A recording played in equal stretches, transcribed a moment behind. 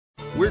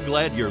We're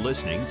glad you're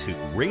listening to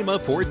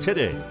Rhema for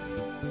Today.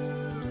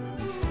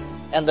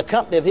 And the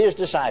company of his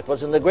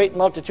disciples and the great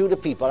multitude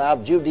of people out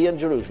of Judea and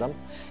Jerusalem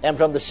and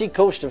from the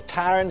seacoast of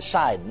Tyre and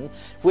Sidon,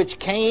 which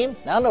came,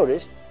 now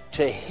notice,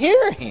 to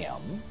hear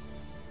him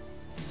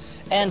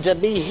and to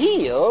be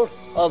healed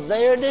of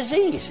their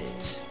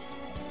diseases.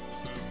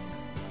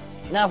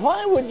 Now,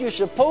 why would you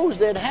suppose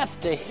they'd have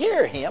to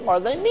hear him, or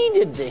they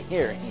needed to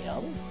hear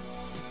him,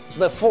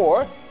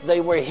 before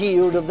they were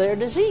healed of their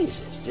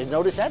diseases? Did you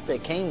notice that? They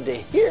came to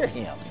hear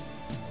him.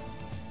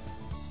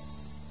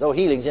 Though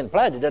healing's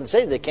implied, it doesn't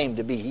say they came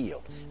to be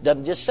healed. It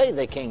doesn't just say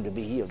they came to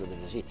be healed of the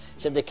disease.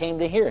 It said they came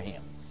to hear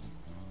him.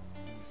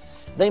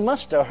 They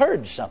must have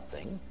heard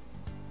something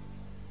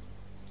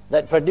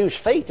that produced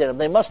faith in them.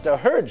 They must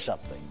have heard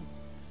something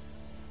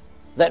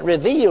that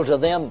revealed to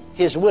them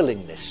his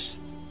willingness,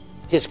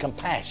 his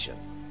compassion,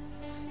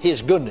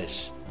 his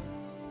goodness.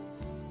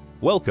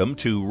 Welcome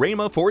to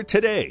Rhema for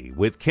Today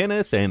with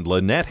Kenneth and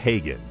Lynette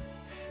Hagin.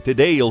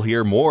 Today you'll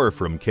hear more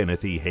from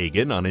Kenneth E.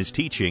 Hagin on his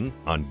teaching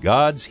on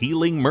God's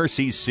Healing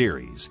Mercies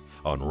series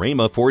on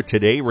Rhema for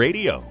Today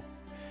Radio.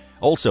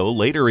 Also,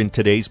 later in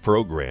today's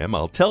program,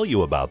 I'll tell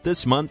you about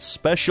this month's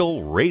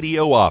special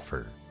radio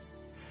offer.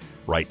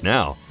 Right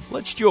now,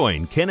 let's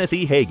join Kenneth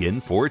E.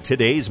 Hagin for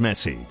today's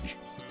message.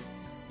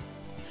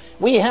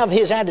 We have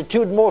his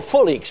attitude more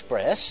fully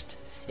expressed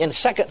in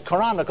 2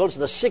 Chronicles,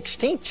 the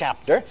 16th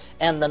chapter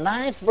and the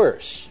 9th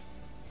verse.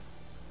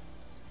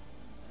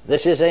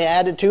 This is the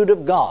attitude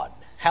of God,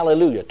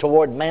 hallelujah,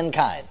 toward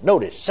mankind.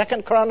 Notice,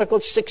 2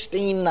 Chronicles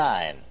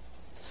 16:9.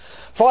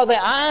 For the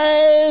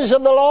eyes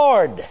of the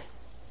Lord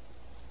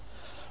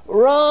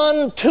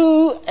run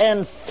to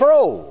and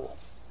fro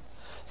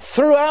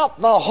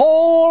throughout the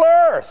whole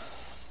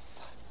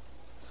earth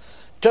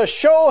to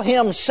show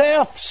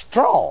himself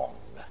strong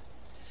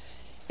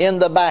in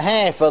the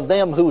behalf of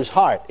them whose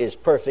heart is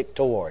perfect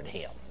toward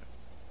him.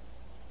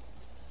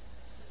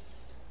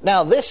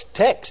 Now, this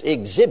text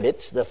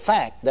exhibits the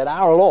fact that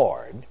our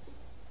Lord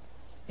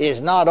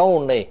is not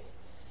only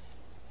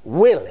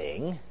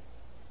willing,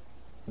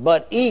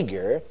 but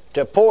eager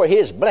to pour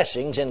his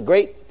blessings in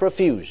great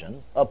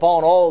profusion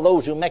upon all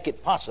those who make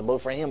it possible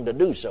for him to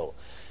do so.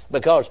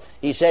 Because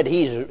he said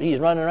he's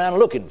running around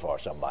looking for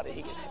somebody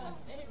he can help.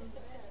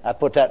 I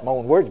put that in my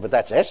own words, but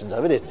that's the essence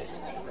of it, isn't it?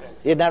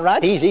 Isn't that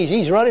right?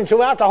 He's running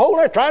throughout the whole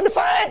earth trying to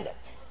find them.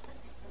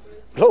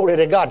 Glory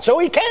to God. So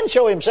he can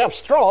show himself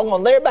strong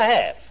on their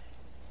behalf.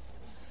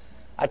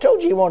 I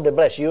told you he wanted to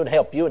bless you and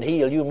help you and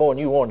heal you more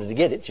than you wanted to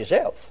get it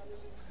yourself.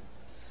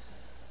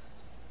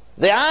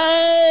 The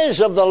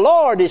eyes of the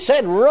Lord, he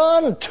said,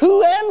 run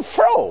to and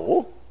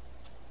fro.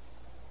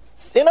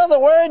 In other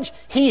words,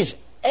 he's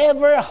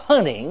ever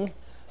hunting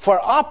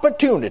for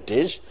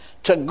opportunities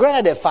to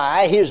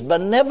gratify his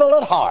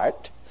benevolent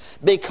heart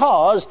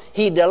because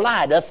he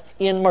delighteth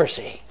in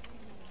mercy.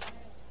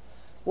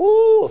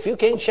 Woo, if you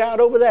can't shout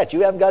over that,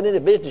 you haven't got any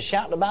business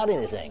shouting about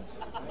anything.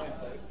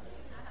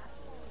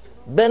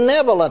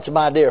 Benevolence,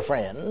 my dear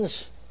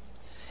friends,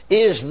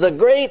 is the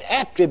great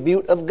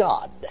attribute of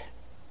God.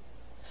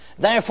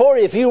 Therefore,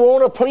 if you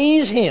want to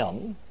please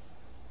him,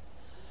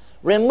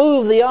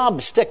 remove the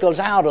obstacles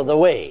out of the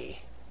way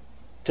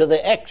to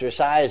the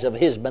exercise of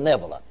his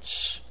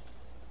benevolence.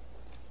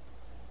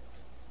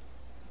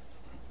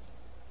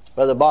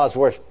 Brother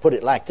Bosworth put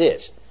it like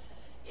this: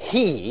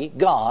 He,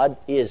 God,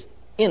 is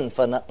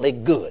infinitely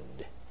good,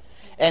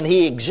 and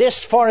he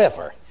exists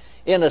forever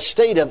in a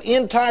state of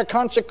entire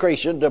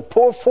consecration to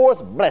pour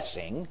forth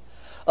blessing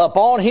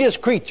upon his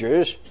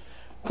creatures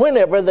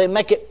whenever they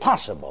make it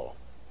possible,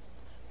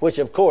 which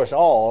of course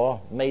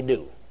all may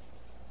do.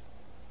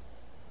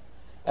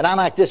 And I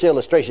like this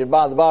illustration.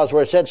 Brother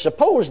Bosworth said,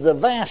 suppose the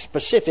vast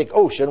Pacific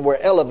Ocean were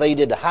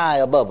elevated high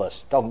above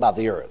us, talking about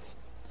the earth.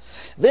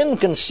 Then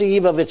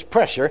conceive of its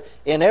pressure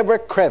in every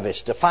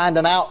crevice to find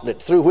an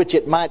outlet through which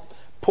it might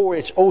pour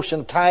its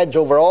ocean tides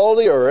over all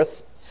the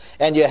earth,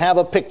 and you have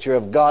a picture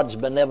of God's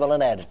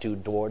benevolent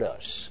attitude toward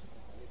us.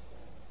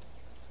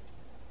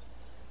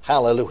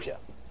 Hallelujah.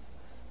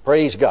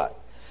 Praise God.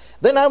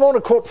 Then I want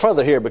to quote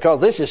further here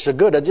because this is so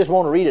good I just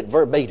want to read it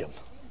verbatim.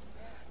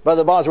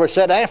 Brother Bosworth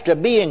said, after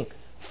being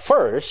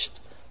first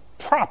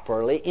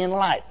properly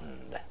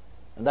enlightened,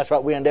 and that's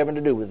what we're endeavoring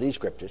to do with these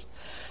scriptures,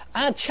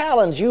 I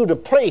challenge you to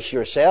place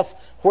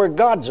yourself where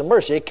God's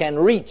mercy can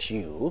reach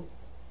you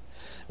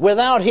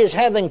without his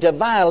having to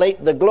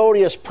violate the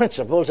glorious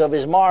principles of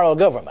his moral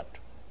government.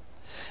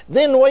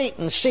 Then wait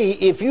and see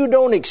if you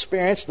don't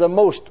experience the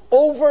most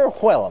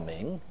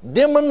overwhelming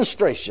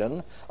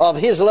demonstration of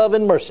his love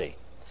and mercy,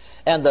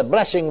 and the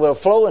blessing will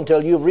flow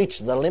until you've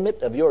reached the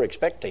limit of your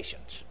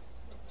expectations.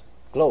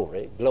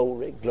 Glory,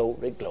 glory,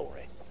 glory,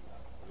 glory.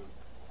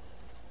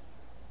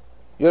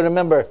 You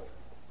remember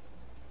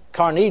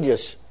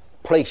Cornelius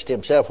placed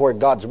himself where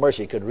God's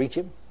mercy could reach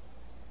him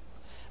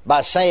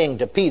by saying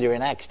to Peter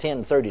in Acts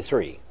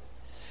 10:33,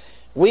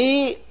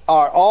 we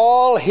are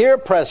all here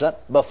present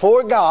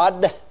before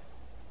God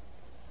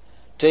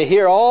to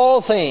hear all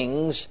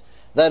things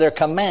that are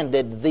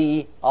commanded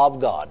thee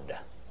of God.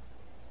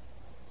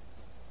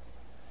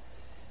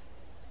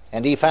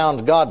 And he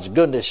found God's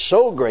goodness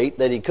so great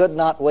that he could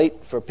not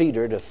wait for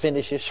Peter to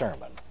finish his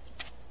sermon.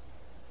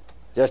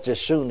 Just as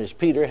soon as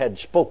Peter had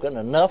spoken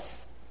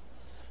enough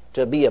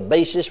to be a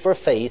basis for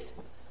faith,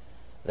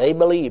 they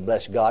believed,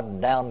 bless God,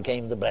 and down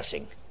came the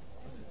blessing.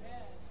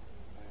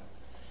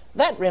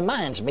 That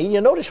reminds me,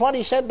 you notice what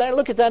he said there?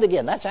 Look at that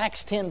again. That's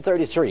Acts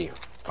 10:33.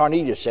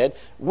 Cornelius said,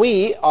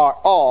 we are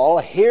all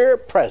here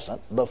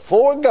present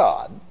before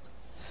God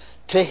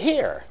to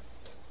hear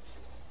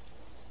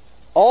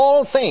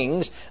all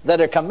things that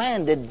are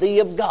commanded thee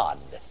of God.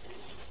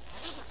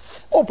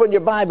 Open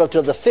your Bible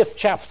to the 5th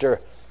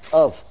chapter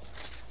of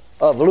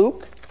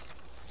Luke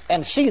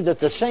and see that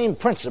the same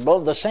principle,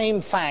 the same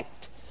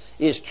fact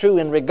is true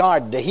in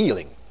regard to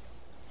healing.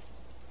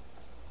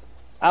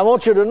 I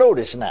want you to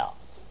notice now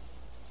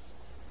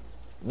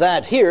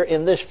that here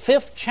in this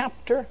 5th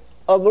chapter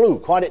of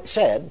Luke, what it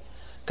said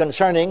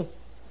concerning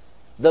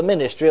the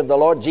ministry of the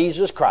Lord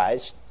Jesus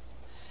Christ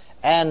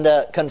and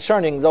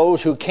concerning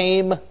those who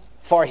came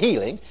for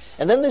healing.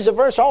 And then there's a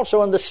verse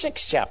also in the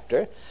 6th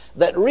chapter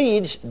that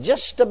reads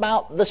just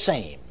about the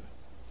same.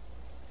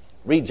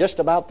 Read just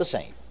about the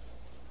same.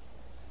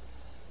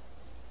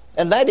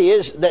 And that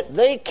is that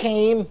they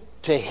came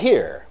to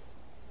hear.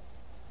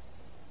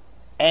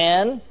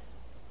 And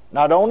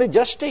not only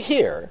just to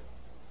hear,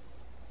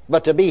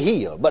 but to be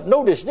healed. But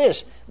notice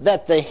this,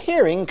 that the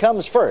hearing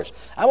comes first.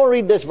 I will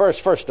read this verse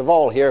first of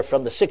all here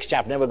from the 6th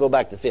chapter, then we'll go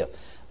back to the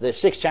 5th. The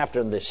 6th chapter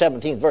and the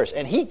 17th verse.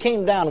 And he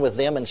came down with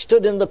them and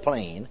stood in the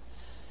plain,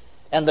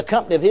 and the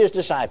company of his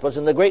disciples,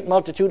 and the great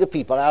multitude of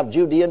people out of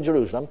Judea and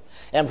Jerusalem,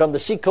 and from the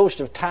sea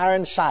coast of Tyre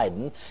and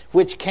Sidon,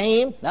 which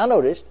came, now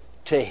notice,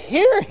 to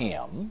hear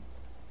him,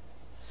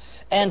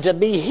 and to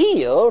be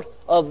healed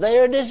of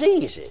their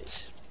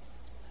diseases.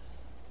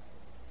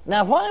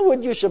 Now, why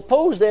would you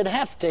suppose they'd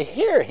have to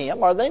hear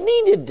him, or they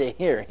needed to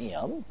hear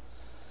him,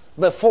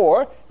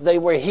 before they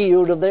were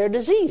healed of their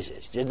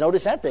diseases? Did you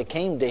notice that? They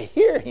came to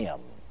hear him.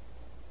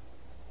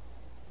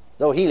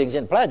 Though healing's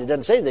implied, it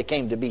doesn't say they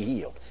came to be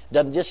healed. It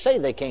doesn't just say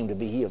they came to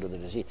be healed of the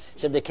disease. It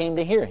said they came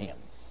to hear him.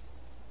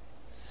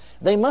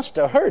 They must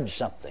have heard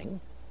something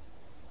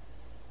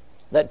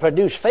that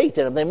produced faith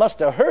in them. They must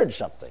have heard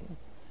something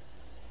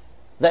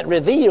that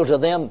revealed to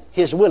them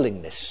his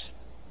willingness,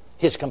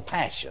 his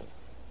compassion,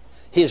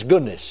 his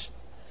goodness.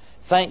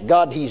 Thank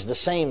God he's the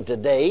same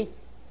today.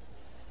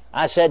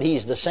 I said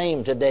he's the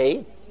same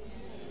today.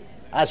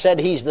 I said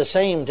he's the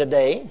same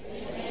today.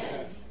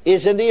 Amen.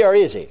 Isn't he, or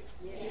is he?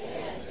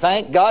 Yes.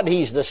 Thank God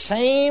he's the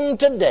same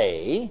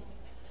today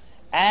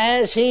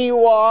as he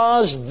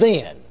was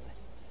then.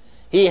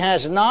 He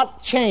has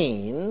not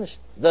changed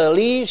the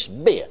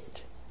least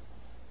bit.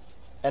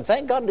 And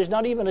thank God there's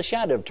not even a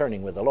shadow of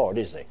turning with the Lord,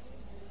 is there?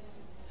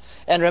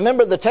 And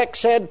remember the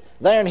text said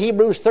there in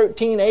Hebrews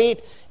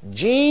 13:8,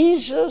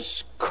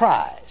 Jesus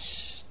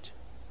Christ,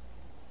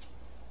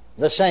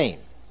 the same.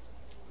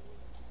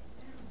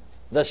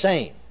 The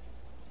same.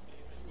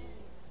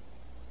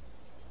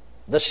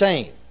 The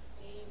same.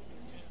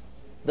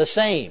 The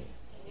same.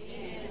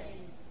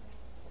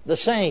 The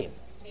same.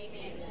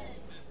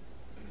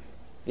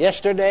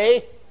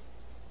 Yesterday,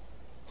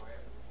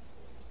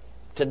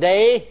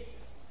 today,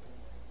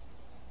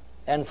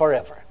 and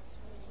forever.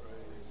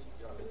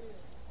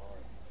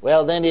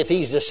 Well, then, if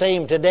he's the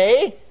same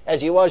today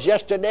as he was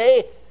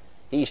yesterday,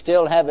 he's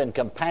still having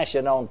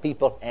compassion on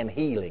people and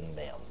healing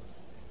them.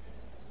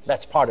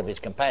 That's part of his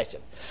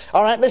compassion.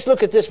 All right, let's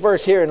look at this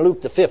verse here in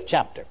Luke, the 5th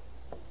chapter.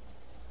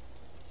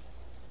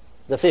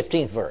 The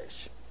 15th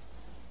verse.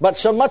 But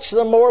so much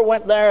the more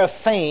went there a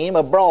fame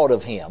abroad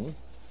of him.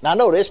 Now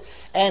notice,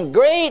 and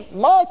great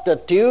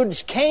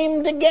multitudes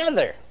came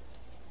together.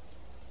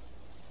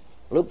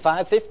 Luke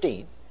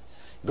 5:15.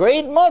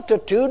 Great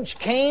multitudes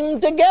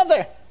came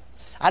together.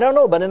 I don't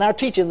know, but in our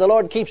teaching, the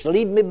Lord keeps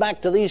leading me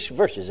back to these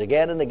verses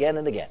again and again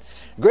and again.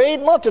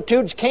 Great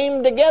multitudes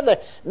came together.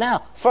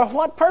 Now, for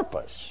what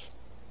purpose?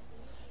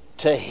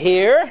 To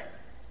hear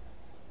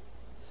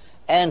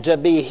and to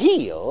be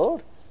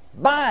healed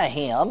by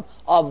him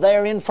of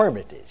their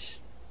infirmities.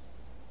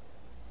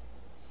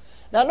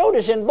 Now,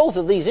 notice in both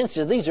of these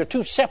instances, these are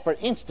two separate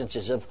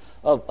instances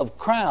of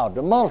crowd,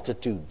 the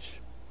multitudes.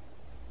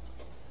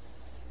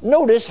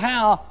 Notice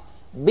how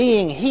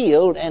being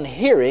healed and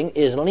hearing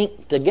is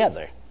linked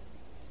together.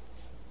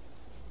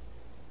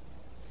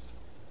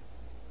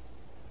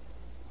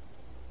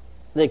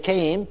 They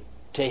came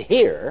to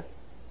hear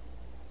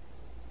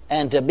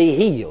and to be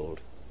healed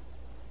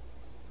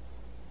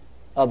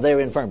of their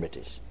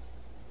infirmities.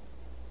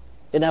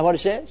 Isn't that what it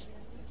says?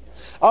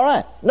 All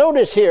right.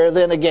 Notice here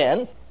then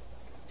again,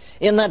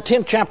 in that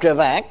 10th chapter of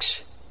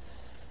Acts,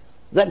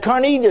 that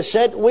Cornelius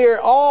said, we're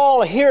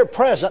all here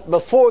present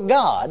before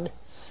God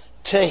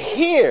to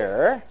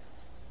hear.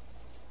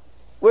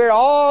 We're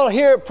all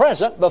here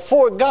present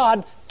before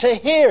God to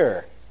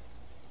hear.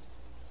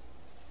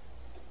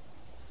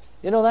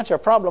 You know, that's our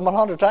problem a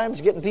lot of times,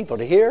 getting people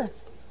to hear.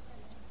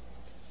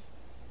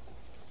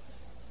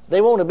 They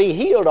want to be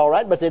healed, all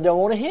right, but they don't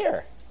want to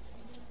hear.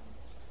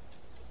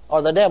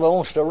 Or the devil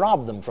wants to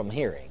rob them from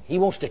hearing. He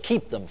wants to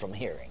keep them from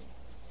hearing.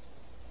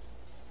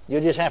 You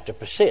just have to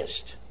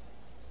persist.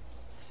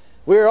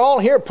 We're all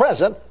here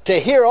present to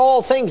hear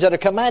all things that are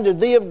commanded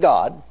thee of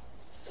God.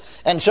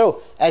 And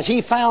so, as he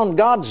found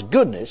God's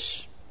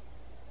goodness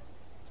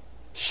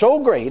so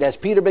great, as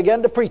Peter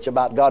began to preach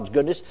about God's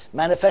goodness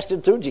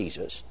manifested through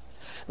Jesus,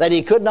 that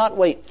he could not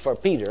wait for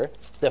Peter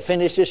to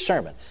finish his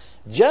sermon.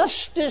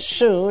 Just as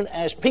soon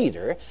as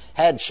Peter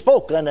had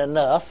spoken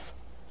enough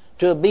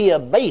to be a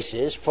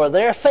basis for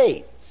their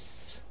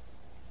faith,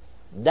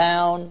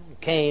 down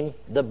came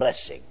the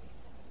blessing.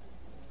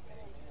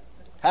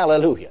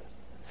 Hallelujah.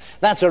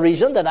 That's the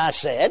reason that I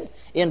said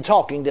in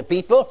talking to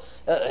people,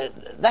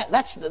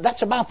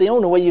 that's about the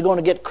only way you're going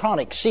to get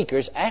chronic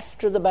seekers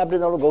after the baptism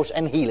of the Holy Ghost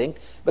and healing,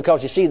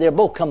 because you see, they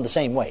both come the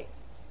same way.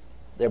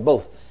 They're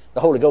both, the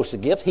Holy Ghost is a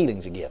gift,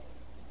 healing's a gift.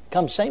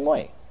 Comes the same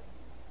way.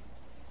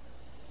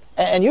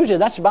 And usually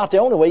that's about the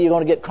only way you're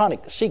going to get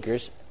chronic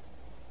seekers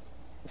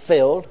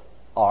filled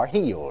or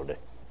healed,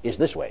 is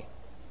this way.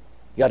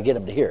 You got to get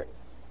them to hear it.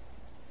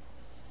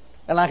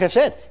 And like I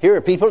said, here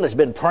are people that's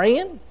been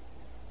praying,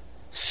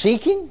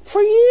 seeking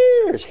for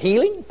years,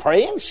 healing,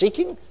 praying,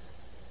 seeking.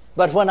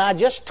 But when I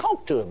just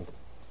talked to him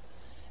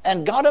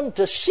and got him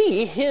to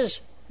see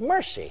his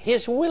mercy,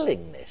 his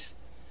willingness.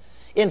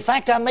 In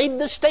fact, I made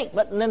this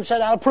statement and then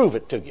said, I'll prove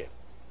it to you.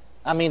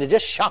 I mean, it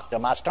just shocked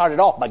them. I started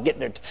off by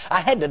getting their...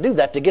 I had to do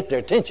that to get their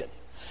attention.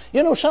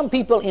 You know, some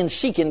people in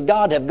seeking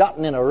God have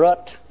gotten in a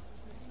rut.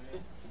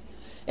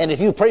 And if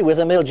you pray with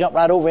them, they'll jump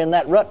right over in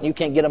that rut, and you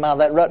can't get them out of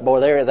that rut.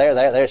 Boy,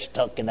 they're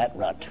stuck in that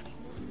rut.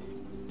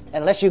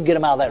 Unless you get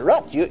them out of that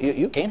rut,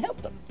 you can't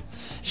help them.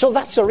 So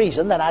that's the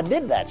reason that I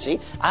did that, see.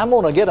 I'm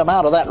going to get them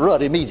out of that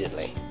rut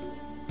immediately.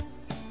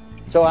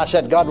 So I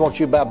said, God wants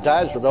you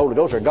baptized with the Holy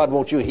Ghost, or God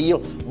wants you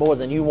healed more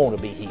than you want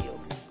to be healed.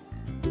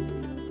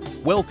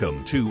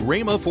 Welcome to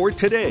Rhema for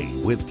Today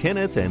with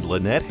Kenneth and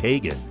Lynette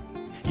Hagin.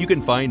 You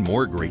can find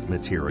more great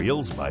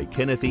materials by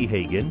Kenneth E.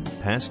 Hagin,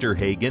 Pastor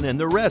Hagin, and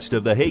the rest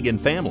of the Hagin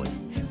family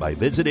by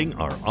visiting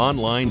our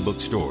online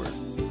bookstore.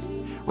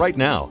 Right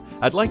now,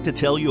 I'd like to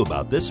tell you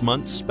about this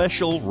month's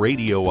special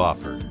radio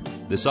offer.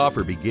 This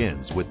offer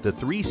begins with the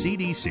 3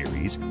 CD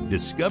series,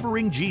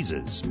 Discovering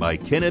Jesus by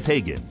Kenneth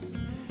Hagin.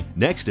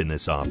 Next in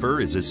this offer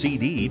is a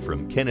CD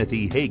from Kenneth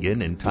E.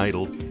 Hagin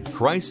entitled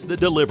Christ the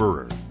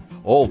Deliverer.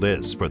 All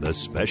this for the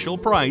special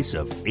price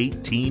of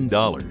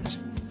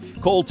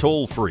 $18. Call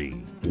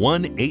toll-free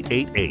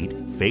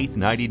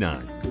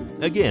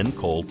 1-888-FAITH-99. Again,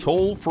 call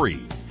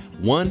toll-free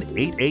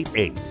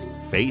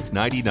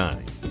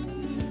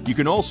 1-888-FAITH-99. You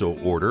can also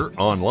order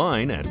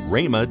online at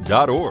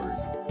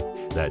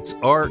rhema.org. That's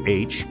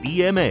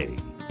RHEMA.org.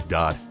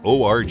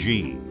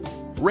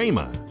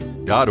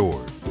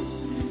 rhema.org.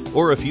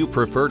 Or if you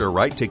prefer to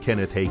write to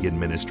Kenneth Hagin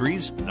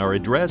Ministries, our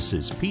address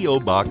is P.O.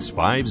 Box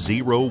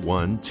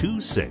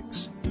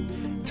 50126,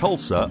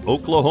 Tulsa,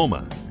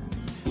 Oklahoma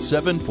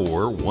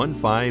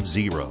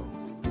 74150.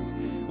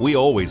 We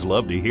always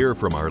love to hear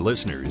from our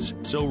listeners,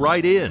 so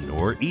write in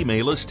or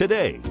email us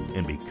today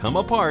and become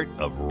a part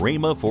of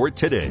Rhema for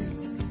Today.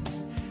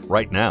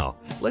 Right now,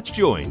 let's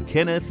join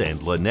Kenneth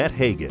and Lynette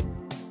Hagin.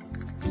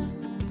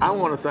 I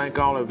want to thank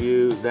all of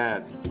you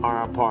that are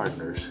our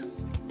partners.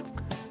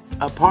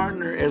 A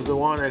partner is the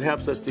one that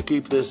helps us to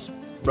keep this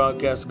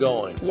broadcast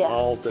going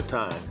all the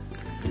time.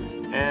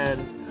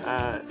 And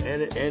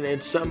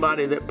it's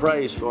somebody that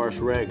prays for us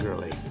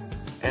regularly,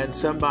 and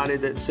somebody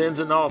that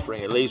sends an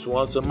offering at least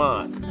once a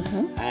month,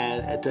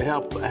 and to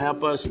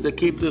help us to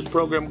keep this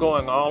program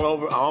going all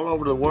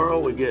over the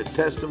world. We get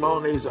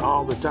testimonies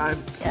all the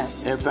time.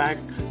 Yes. In fact,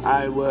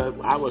 I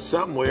was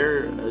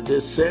somewhere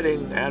just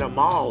sitting at a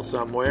mall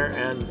somewhere,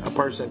 and a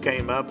person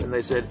came up and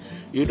they said,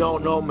 "You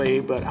don't know me,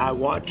 but I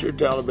watch your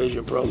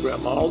television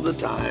program all the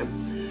time,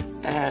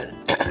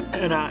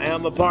 and I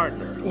am a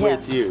partner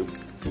with you."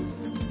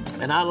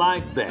 And I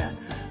like that.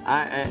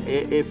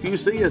 If you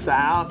see us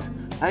out,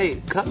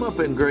 hey, come up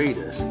and greet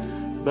us.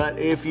 But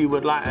if you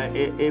would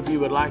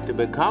like to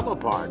become a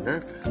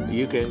partner,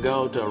 you can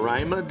go to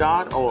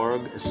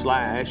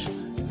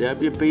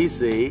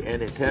rhema.org/WPC,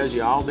 and it tells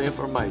you all the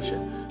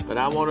information. But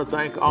I want to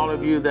thank all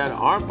of you that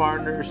are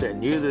partners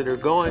and you that are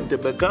going to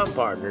become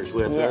partners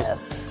with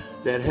us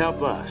that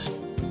help us.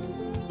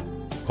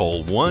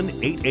 Call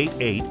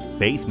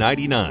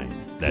 1-888-FAITH-99.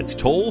 That's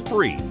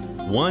toll-free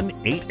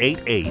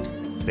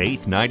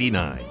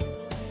 1-888-FAITH-99.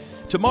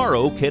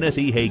 Tomorrow, Kenneth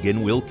E.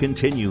 Hagin will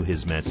continue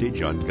his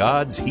message on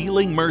God's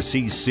Healing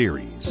Mercies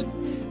series.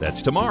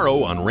 That's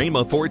tomorrow on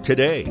Rhema for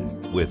Today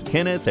with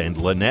Kenneth and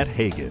Lynette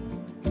Hagin.